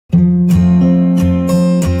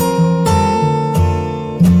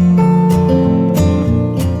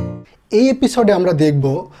এই এপিসোডে আমরা দেখব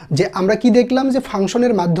যে আমরা কি দেখলাম যে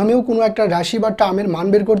ফাংশনের মাধ্যমেও কোনো একটা রাশি বা টার্মের মান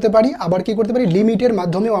বের করতে পারি, আবার কি করতে পারি লিমিটের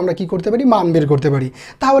মাধ্যমেও আমরা কি করতে পারি মান বের করতে পারি।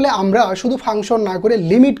 তাহলে আমরা শুধু ফাংশন না করে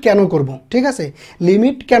লিমিট কেন করব, ঠিক আছে,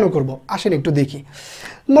 লিমিট কেন করব আসেন একটু দেখি।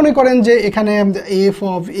 মনে করেন যে এখানে এফ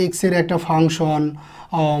অফ এক্স এর একটা ফাংশন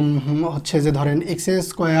হচ্ছে যে ধরেন x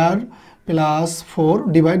square plus 4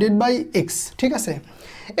 divided by x, ঠিক আছে,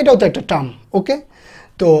 এটাও তো একটা টার্ম, ওকে।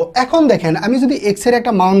 তো এখন দেখেন আমি যদি এক্স এর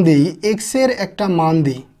একটা মান দিই, এক্স এর একটা মান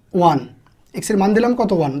দিই 1, এক্স এর মান দিলাম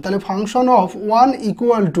কত 1, তাহলে ফাংশন অফ 1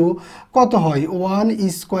 ইকুয়াল টু কত হয় 1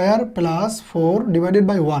 স্কোয়ার প্লাস 4 ডিভাইডেড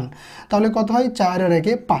বাই 1, তাহলে কত হয় 4 আর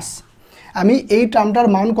 1 5। আমি এই টার্মটার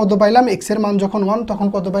মান কত পাইলাম, এক্স এর মান যখন 1 তখন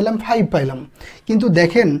কত পাইলাম 5 পাইলাম। কিন্তু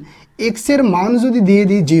দেখেন এক্স এর মান যদি দিয়ে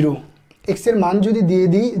দিই 0, এক্স এর মান যদি দিয়ে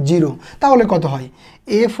দিই 0, তাহলে কত হয়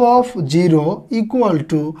F of 0 equal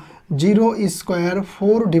to 0 square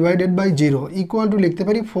 4 divided by 0 equal to লিখতে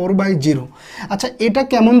পারি 4/0। আচ্ছা এটা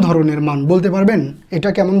কেমন ধরনের মান বলতে পারবেন? এটা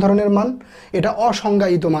কেমন ধরনের মান? এটা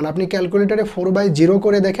অসংজ্ঞায়িত মান। আপনি ক্যালকুলেটারে 4/0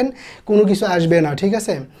 করে দেখেন কোনো কিছু আসবে না, ঠিক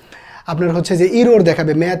আছে, আপনার হচ্ছে যে ইরোর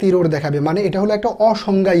দেখাবে, ম্যাথ ইরোর দেখাবে, মানে এটা হলো একটা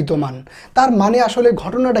অসংজ্ঞায়িত মান। তার মানে আসলে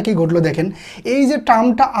ঘটনাটা কি ঘটলো দেখেন, এই যে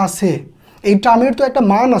টার্মটা আছে এই টার্মের তো একটা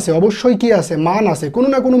মান আছে, অবশ্যই কি আছে মান আছে, কোনো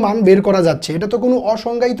না কোনো মান বের করা যাচ্ছে, এটা তো কোনো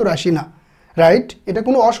অসংজ্ঞায়িত রাশি না, রাইট, এটা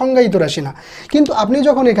কোনো অসংজ্ঞায়িত রাশি না। কিন্তু আপনি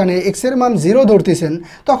যখন এখানে এক্স এর মান 0 ধরতেছেন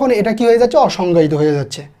তখন এটা কি হয়ে যাচ্ছে অসংজ্ঞায়িত হয়ে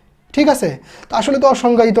যাচ্ছে, ঠিক আছে। তো আসলে তো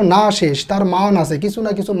অসংজ্ঞায়িত না শেষ, তার মান আছে, কিছু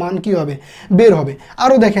না কিছু মান কি হবে বের হবে।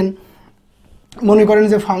 আরও দেখেন মনে করেন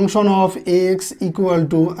যে function of x equal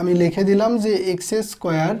to আমি লিখে দিলাম যে x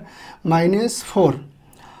square minus 4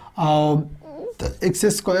 x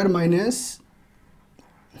square minus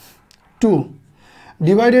 2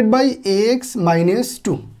 divided by x minus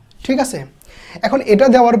 2, ঠিক আছে। এখন এটা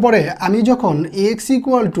দেওয়ার পরে আমি যখন এক্স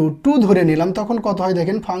ইকুয়াল টু 2 ধরে নিলাম তখন কত হয়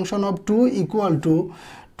দেখেন function of 2 equal to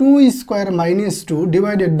 2 square minus 2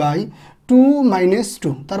 divided by 2 minus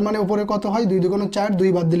 2, তার মানে উপরে কত হয় 2 2 4, 2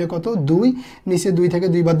 বাদ দিলে কত 2, নিচে 2 থেকে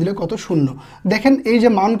 2 বাদ দিলে কত 0। দেখেন এই যে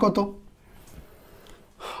মান কত,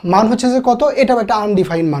 মান হচ্ছে যে কত, এটাও একটা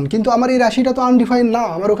আনডিফাইন মান, কিন্তু আমার এই রাশিটা তো আনডিফাইন না,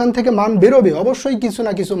 আমার ওখান থেকে মান বেরোবে, অবশ্যই কিছু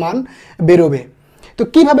না কিছু মান বেরোবে। তো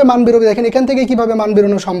কিভাবে মান বেরোবে দেখেন, এখান থেকে কিভাবে মান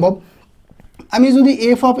বেরোনো সম্ভব। আমি যদি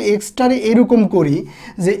এফ অফ এক্সটারে এরকম করি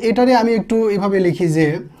যে এটারে আমি একটু এভাবে লিখি যে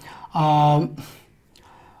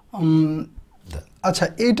আচ্ছা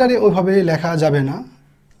এইটারে ওইভাবে লেখা যাবে না,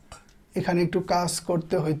 এখানে একটু কাজ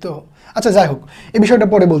করতে হয়তো, আচ্ছা যাই হোক এই বিষয়টা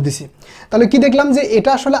পরে বলতেছি। তাহলে কি দেখলাম যে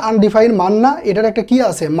এটা আসলে আনডিফাইন মান না, এটার একটা কি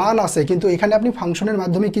আছে মান আছে, কিন্তু এখানে আপনি ফাংশনের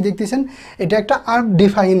মাধ্যমে কি দেখতেছেন এটা একটা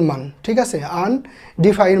আনডিফাইন মান, ঠিক আছে,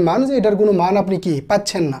 আনডিফাইন মান, যে এটার কোনো মান আপনি কি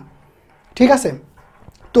পাচ্ছেন না, ঠিক আছে।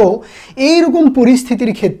 তো এইরকম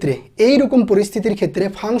পরিস্থিতির ক্ষেত্রে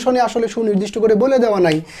ফাংশনে আসলে সুনির্দিষ্ট করে বলে দেওয়া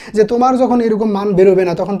নাই যে তোমার যখন এরকম মান বেরোবে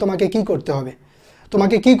না তখন তোমাকে কি করতে হবে,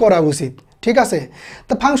 তোমাকে কি করা উচিত, ঠিক আছে।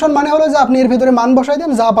 তো ফাংশন মানে হলো যে আপনি এর ভিতরে মান বসাই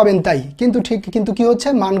দেন যা পাবেন তাই, কিন্তু কি হচ্ছে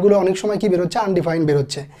মানগুলো অনেক সময় কি বেরোচ্ছে আনডিফাইন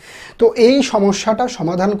বেরোচ্ছে। তো এই সমস্যাটা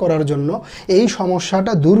সমাধান করার জন্য, এই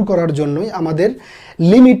সমস্যাটা দূর করার জন্যই আমাদের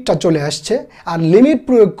লিমিটটা চলে আসছে। আর লিমিট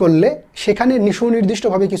প্রয়োগ করলে সেখানে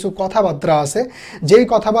সুনির্দিষ্টভাবে কিছু কথাবার্তা আছে, যেই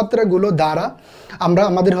কথাবার্তাগুলো দ্বারা আমরা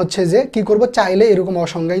আমাদের হচ্ছে যে কি করব, চাইলে এরকম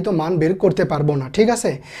অসংজ্ঞায়িত মান বের করতে পারবো না, ঠিক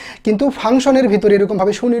আছে। কিন্তু ফাংশনের ভিতরে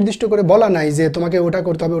এরকমভাবে সুনির্দিষ্ট করে বলা নাই যে তোমাকে ওটা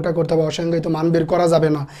করতে হবে ওটা করতে হবে, অসংজ্ঞায়িত মান বের করা যাবে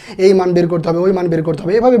না, এই মান বের করতে হবে ওই মান বের করতে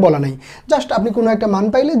হবে, এভাবে বলা নাই। জাস্ট আপনি কোনো একটা মান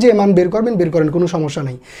পাইলে যে মান বের করবেন বের করেন, কোনো সমস্যা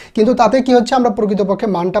নেই। কিন্তু তাতে কি হচ্ছে আমরা প্রকৃতপক্ষে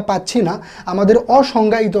মানটা পাচ্ছি না, আমাদের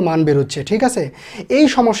অসংজ্ঞায়িত মান বেরোচ্ছে, ঠিক আছে। এই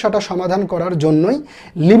সমস্যাটা সমাধান করার জন্যই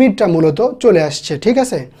লিমিটটা মূলত চলে আসছে, ঠিক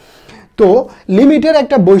আছে। তো লিমিটের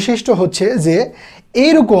একটা বৈশিষ্ট্য হচ্ছে যে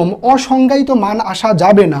এইরকম অসংজ্ঞায়িত মান আসা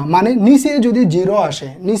যাবে না, মানে নিচে যদি 0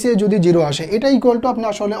 আসে এটা ইকুয়াল টু আপনি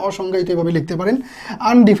আসলে অসংজ্ঞায়িত এভাবে লিখতে পারেন,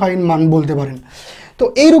 আনডিফাইন মান বলতে পারেন। তো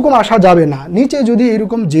এইরকম আসা যাবে না, নিচে যদি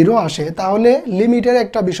এইরকম 0 আসে তাহলে লিমিটের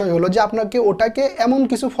একটা বিষয় হলো যে আপনাকে ওটাকে এমন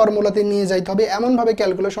কিছু ফর্মুলাতে নিয়ে যাইতে হবে, এমনভাবে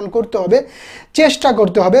ক্যালকুলেশন করতে হবে, চেষ্টা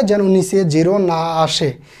করতে হবে যেন নিচে 0 না আসে,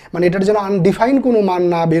 মানে এটার যেন আনডিফাইন কোনো মান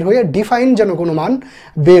না বের হয়ে ডিফাইন যেন কোনো মান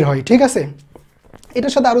বের হয়, ঠিক আছে।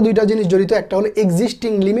 এটার সাথে আরও দুইটা জিনিস জড়িত, একটা হলো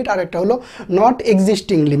এক্সিস্টিং লিমিট আর একটা হলো নট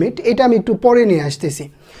এক্সিস্টিং লিমিট, এটা আমি একটু পরে নিয়ে আসতেছি।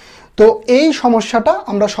 তো এই সমস্যাটা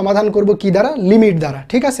আমরা সমাধান করব কি দ্বারা, লিমিট দ্বারা,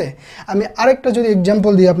 ঠিক আছে। আমি আরেকটা যদি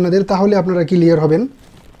এক্সাম্পল দিই আপনাদের তাহলে আপনারা ক্লিয়ার হবেন।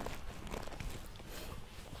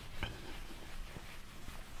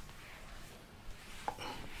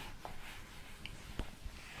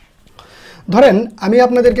 ধরেন আমি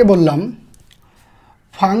আপনাদেরকে বললাম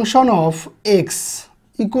function of x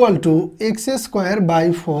equal to x square by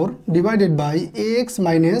 4 divided by x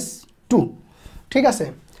minus 2, ঠিক আছে।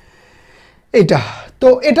 এইটা তো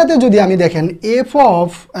এটাতে যদি আমি দেখেন F of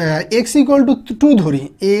x equal to 2 ধরি,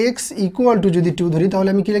 এক্স ইকুয়াল টু যদি 2 ধরি তাহলে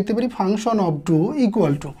আমি কি লিখতে পারি ফাংশন অফ 2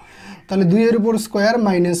 ইকুয়াল টু, তাহলে 2 এর উপর square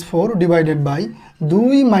minus 4 divided by 2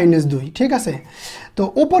 minus 2, ঠিক আছে। তো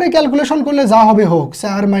উপরে ক্যালকুলেশন করলে যা হবে হোক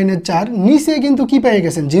 4 মাইনাস 4, নিচে কিন্তু কি পেয়ে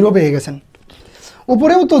গেছেন 0 পেয়ে গেছেন,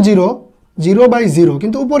 উপরেও তো 0 0 বাই 0,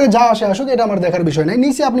 কিন্তু উপরে যা আসে আসুক এটা আমার দেখার বিষয় নাই,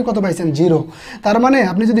 নিচে আপনি কত পাইছেন 0, তার মানে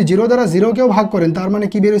আপনি যদি 0 দ্বারা 0কেও ভাগ করেন তার মানে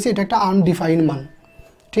কি বের হয়েছে এটা একটা আনডিফাইন্ড মান,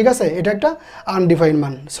 ঠিক আছে, এটা একটা আনডিফাইন্ড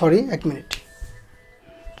মান। Sorry 1 minute.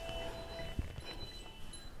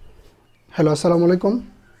 হ্যালো আসসালামু আলাইকুম।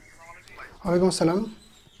 ওয়ালাইকুম আসসালাম।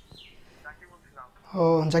 ও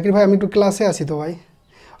জাকির ভাই আমি একটু ক্লাসে আছি তো ভাই,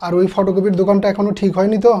 আর ওই ফটোকপির দোকানটা এখনও ঠিক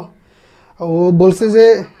হয়নি তো, ও বলছে যে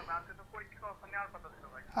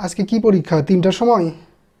আজকে কি পরীক্ষা 3টার সময়,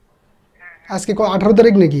 আজকে 18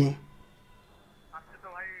 তারিখ নাকি?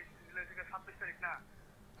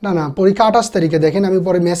 না না পরীক্ষা 28 তারিখে, দেখেন আমি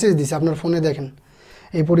পরে মেসেজ দিছি আপনার ফোনে, দেখেন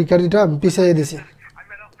এই পরীক্ষাটা পিছিয়ে দিছি।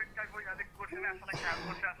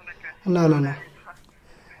 না না না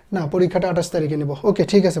না পরীক্ষাটা 28 তারিখে নেব। ওকে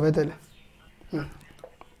ঠিক আছে ভাই তাহলে,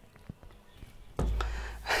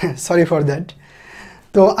 সরি ফর দ্যাট।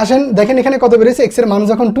 তো আসেন দেখেন এখানে কত বেরোয়েছে, এক্সের মান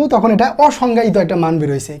যখন 2 তখন এটা অসংজ্ঞায়িত একটা মান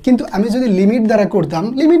বেরোয়েছে, কিন্তু আমি যদি লিমিট দ্বারা করতাম,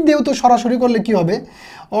 লিমিট দিয়েও তো সরাসরি করলে কি হবে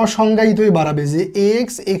অসংজ্ঞায়িতই বাড়াবে, যে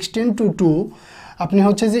এক্স এক্সটেন্ড টু 2 আপনি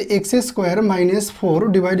হচ্ছে যে x square minus 4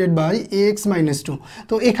 divided by x minus 2,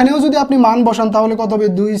 তো এখানেও যদি আপনি মান বসান তাহলে কত হবে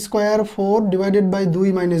 2 স্কোয়ার 4 ডিভাইডেড বাই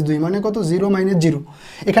 2 মাইনাস 2 মানে কত 0 মাইনাস 0।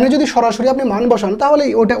 এখানে যদি সরাসরি আপনি মান বসান তাহলে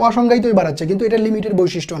ওটা অসংজ্ঞায়িতই বাড়াচ্ছে, কিন্তু এটা লিমিটের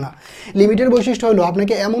বৈশিষ্ট্য না। লিমিটের বৈশিষ্ট্য হলো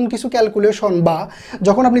আপনাকে এমন কিছু ক্যালকুলেশন বা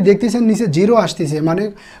যখন আপনি দেখতেছেন নিচে 0 আসতেছে মানে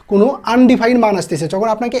কোনো আনডিফাইন্ড মান আসতেছে, যখন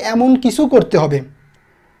আপনাকে এমন কিছু করতে হবে,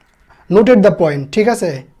 নোটেড দ্য পয়েন্ট, ঠিক আছে,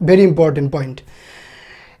 ভেরি ইম্পর্টেন্ট পয়েন্ট,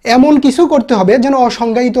 এমন কিছু করতে হবে যেন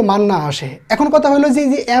অসংজ্ঞায়িত মান না আসে। এখন কথা হলো যে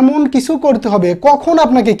এমন কিছু করতে হবে, কখন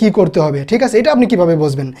আপনাকে কি করতে হবে, ঠিক আছে, এটা আপনি কিভাবে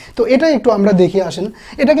বুঝবেন, তো এটা একটু আমরা দেখে আসেন।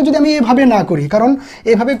 এটাকে যদি আমি এভাবে না করি, কারণ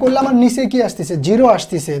এভাবে করলে আমার নিচে কি আসতেছে 0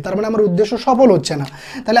 আসতেছে, তার মানে আমার উদ্দেশ্য সফল হচ্ছে না,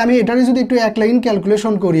 তাহলে আমি এটারে যদি একটু এক লাইন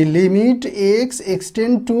ক্যালকুলেশন করি, লিমিট এক্স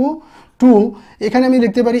এক্সটেন্ড টু 2, এখানে আমি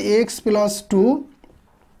দেখতে পারি এক্স প্লাস 2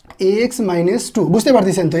 এক্স মাইনাস 2, বুঝতে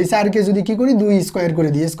পারতেছেন তো, এই 4কে যদি কি করি 2 স্কোয়ার করে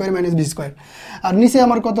দিই, স্কোয়ার মাইনাস বি স্কোয়ার, আর নিচে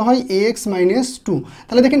আমার কত হয় এক্স মাইনাস 2,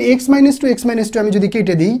 তাহলে দেখেন এক্স মাইনাস 2 আমি যদি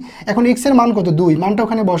কেটে দিই, এখন এক্স এর মান কত 2, মানটা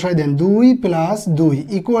ওখানে বসায় দেন, 2 প্লাস 2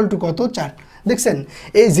 ইকুয়াল টু কত 4, দেখছেন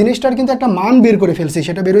এই জিনিসটার কিন্তু একটা মান বের করে ফেলছি,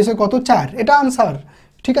 সেটা বের হয়েছে কত 4, এটা আনসার,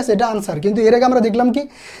 ঠিক আছে, এটা আনসার। কিন্তু এর আগে আমরা দেখলাম কি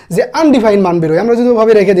যে আনডিফাইন্ড মান বেরোয়, আমরা যদি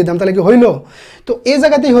ওভাবে রেখে দিতাম তাহলে কি হইলো, তো এই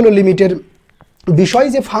জায়গাতেই হলো লিমিটের বিষয়,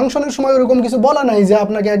 যে ফাংশনের সময় ওরকম কিছু বলা নাই যে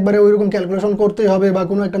আপনাকে একবারে ওইরকম ক্যালকুলেশন করতেই হবে বা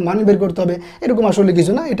কোনো একটা মান বের করতে হবে, এরকম আসলে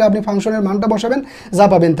কিছু না, এটা আপনি ফাংশনের মানটা বসাবেন যা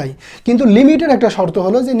পাবেন তাই। কিন্তু লিমিটের একটা শর্ত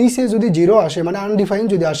হলো যে নিচে যদি 0 আসে মানে আনডিফাইন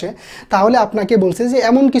যদি আসে, তাহলে আপনাকে বলছে যে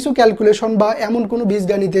এমন কিছু ক্যালকুলেশন বা এমন কোনো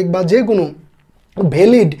বীজগাণিতিক বা যে কোনো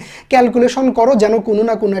ভ্যালিড ক্যালকুলেশন করো যেন কোনো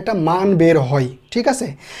না কোনো একটা মান বের হয়, ঠিক আছে।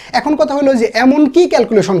 এখন কথা হলো যে এমন কি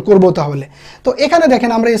ক্যালকুলেশন করব তাহলে, তো এখানে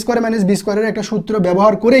দেখেন আমরা স্কোয়ার মাইনাস বি স্কোয়ারের একটা সূত্র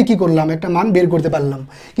ব্যবহার করেই কি করলাম একটা মান বের করতে পারলাম,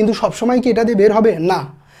 কিন্তু সব সময় কি এটা দিয়ে বের হবে না,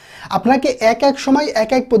 আপনাকে এক এক সময়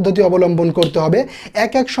এক এক পদ্ধতি অবলম্বন করতে হবে,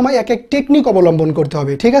 এক এক সময় এক এক টেকনিক অবলম্বন করতে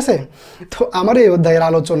হবে, ঠিক আছে। তো আমার এই অধ্যায়ের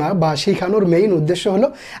আলোচনা বা শেখানোর মেইন উদ্দেশ্য হলো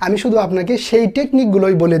আমি শুধু আপনাকে সেই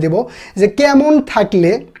টেকনিকগুলোই বলে দেব যে কেমন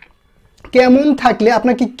থাকলে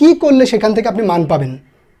আপনাকে কি করলে সেখান থেকে আপনি মান পাবেন,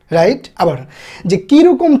 রাইট। আবার যে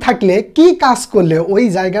কীরকম থাকলে কি কাজ করলে ওই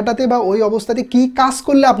জায়গাটাতে বা ওই অবস্থাতে কি কাজ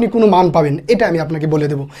করলে আপনি কোনো মান পাবেন, এটা আমি আপনাকে বলে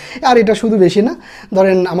দেব। আর এটা শুধু বেশি না,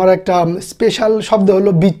 ধরেন আমার একটা স্পেশাল শব্দ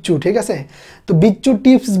হলো বিচ্ছু, ঠিক আছে, তো বিচ্ছু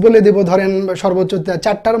টিপস বলে দেব, ধরেন সর্বোচ্চ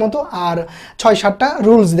 4টার মতো, আর 6-7টা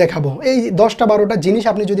রুলস দেখাবো। এই 10-12টা জিনিস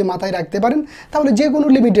আপনি যদি মাথায় রাখতে পারেন তাহলে যে কোনো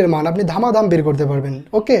লিমিটের মান আপনি ধামাধাম বের করতে পারবেন,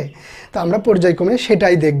 ওকে। তো আমরা পর্যায়ক্রমে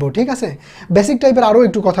সেটাই দেখব, ঠিক আছে। বেসিক টাইপের আরও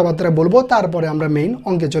একটু কথাবার্তা বলবো, তারপরে আমরা মেইন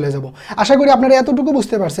অঙ্কে চলে যাব। আশা করি আপনারা এতটুকু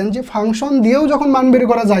বুঝতে পারছেন যে ফাংশন দিয়েও যখন মান বের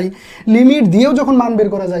করা যায়, লিমিট দিয়েও যখন মান বের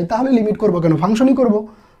করা যায়, তাহলে লিমিট করব কেন, ফাংশনই করব,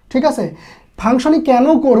 ঠিক আছে। ফাংশনই কেন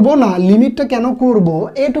করব না, লিমিটটা কেন করব,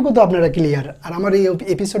 এটুকু তো আপনারা ক্লিয়ার। আর আমার এই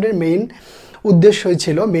এপিসোডের মেইন উদ্দেশ্যই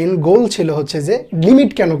ছিল, মেইন গোল ছিল হচ্ছে যে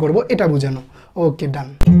লিমিট কেন করব এটা বোঝানো। ওকে, ডান।